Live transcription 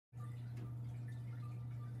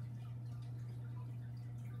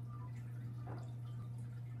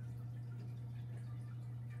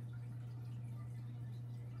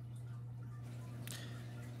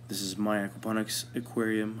This is my Aquaponics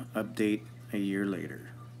Aquarium-Update-A Year Later.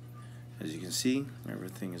 As you can see,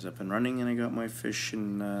 everything is up and running, and I got my fish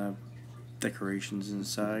and decorations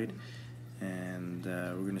inside. And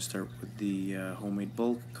we're going to start with the homemade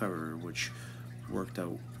bulk cover, which worked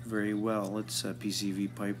out very well. It's a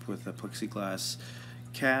PCV pipe with a plexiglass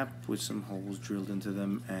cap with some holes drilled into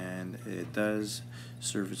them, and it does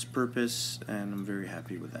serve its purpose, and I'm very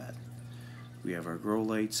happy with that. We have our grow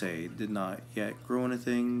lights. I did not yet grow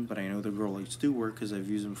anything, but I know the grow lights do work because I've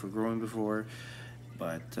used them for growing before,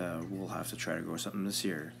 but we'll have to try to grow something this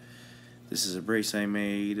year. This is a brace I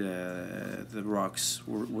made. The rocks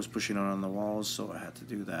was pushing on the walls, so I had to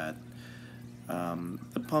do that.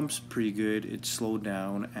 The pump's pretty good. It's slowed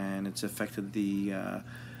down, and it's affected the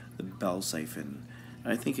bell siphon.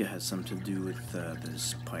 I think it has something to do with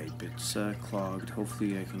this pipe. It's clogged.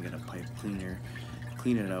 Hopefully I can get a pipe cleaner,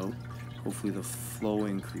 clean it out. Hopefully the flow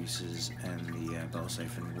increases and the bell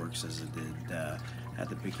siphon works as it did at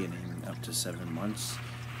the beginning up to 7 months.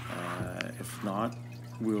 If not,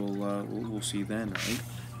 we'll see then, right?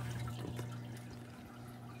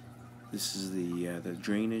 This is the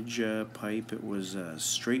drainage pipe. It was a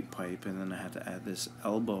straight pipe, and then I had to add this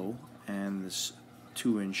elbow and this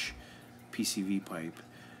 2-inch PCV pipe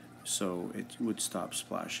so it would stop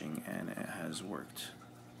splashing, and it has worked.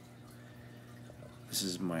 This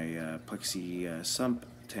is my Plexi sump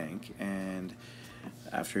tank, and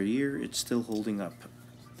after a year it's still holding up,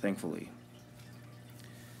 thankfully.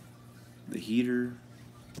 The heater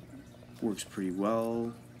works pretty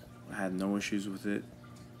well. I had no issues with it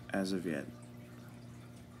as of yet.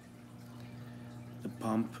 The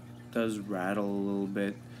pump does rattle a little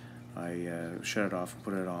bit. I shut it off and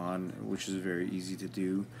put it on, which is very easy to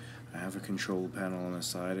do. I have a control panel on the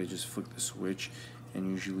side. I just flick the switch, and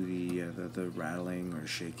usually the rattling or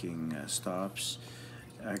shaking stops.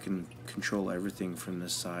 I can control everything from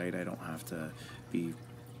this side. I don't have to be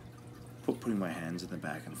putting my hands in the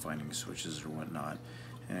back and finding switches or whatnot.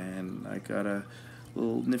 And I got a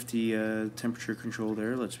little nifty temperature control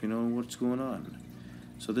there. Lets me know what's going on.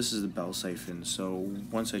 So this is the bell siphon. So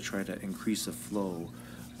once I try to increase the flow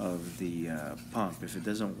of the pump, if it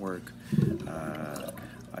doesn't work,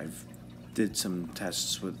 I've did some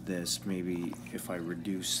tests with this. Maybe if I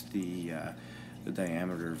reduce the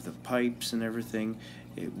diameter of the pipes and everything,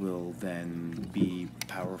 it will then be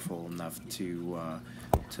powerful enough to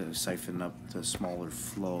siphon up the smaller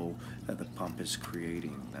flow that the pump is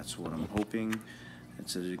creating. That's what I'm hoping.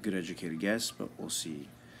 It's a good educated guess, but we'll see.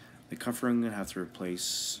 The cover I'm going to have to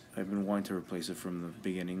replace. I've been wanting to replace it from the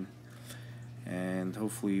beginning, and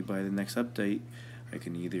hopefully by the next update I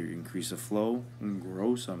can either increase the flow and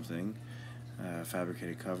grow something,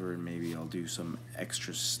 fabricated cover, and maybe I'll do some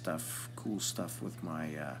extra stuff, cool stuff with my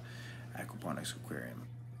Aquaponics aquarium.